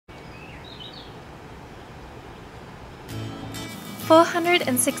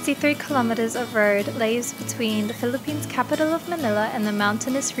463 kilometers of road lays between the Philippines' capital of Manila and the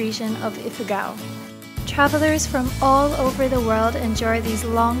mountainous region of Ifugao. Travelers from all over the world enjoy these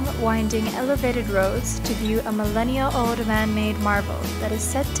long, winding, elevated roads to view a millennia-old man-made marvel that is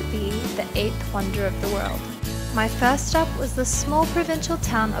said to be the 8th wonder of the world. My first stop was the small provincial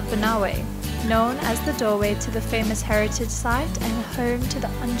town of Banaue, known as the doorway to the famous heritage site and home to the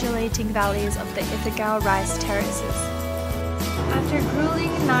undulating valleys of the Ifugao Rice Terraces. After a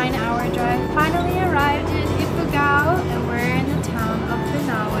grueling 9-hour drive, finally arrived in Ifugao, and we're in the town of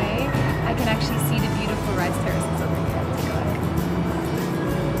Banaue. I can actually see the beautiful rice terraces over here. Take a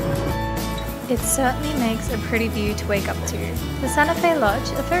look. It certainly makes a pretty view to wake up to. The Santa Fe Lodge,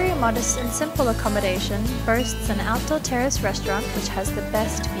 a very modest and simple accommodation, boasts an outdoor terrace restaurant which has the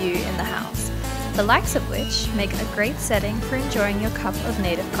best view in the house, the likes of which make a great setting for enjoying your cup of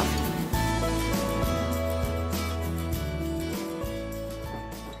native coffee.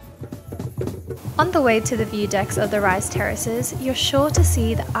 On the way to the view decks of the rice terraces, you're sure to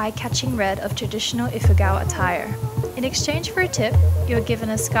see the eye-catching red of traditional Ifugao attire. In exchange for a tip, you're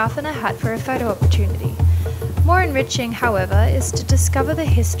given a scarf and a hat for a photo opportunity. More enriching, however, is to discover the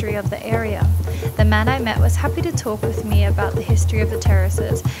history of the area. The man I met was happy to talk with me about the history of the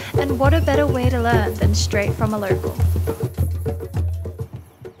terraces, and what a better way to learn than straight from a local.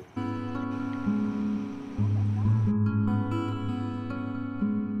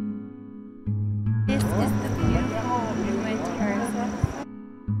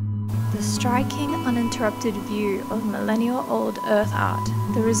 The striking, uninterrupted view of millennial-old earth art,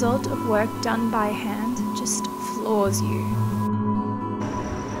 the result of work done by hand, just floors you.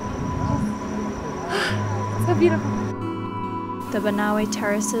 So beautiful! The Banaue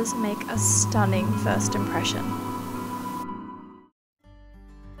terraces make a stunning first impression.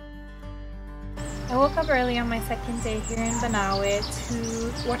 I woke up early on my second day here in Banaue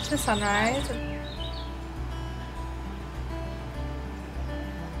to watch the sunrise.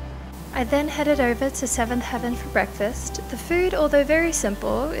 I then headed over to 7th Heaven for breakfast. The food, although very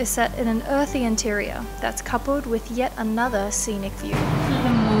simple, is set in an earthy interior that's coupled with yet another scenic view. This is the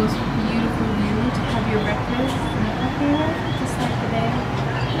most beautiful view to have your breakfast here, just like today.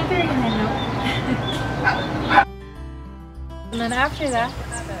 On a very high note. And then after that,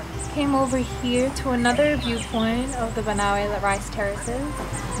 came over here to another viewpoint of the Banaue Rice Terraces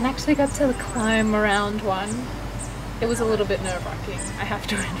and actually got to climb around one. It was a little bit nerve-wracking, I have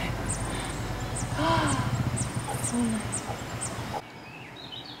to admit. So nice.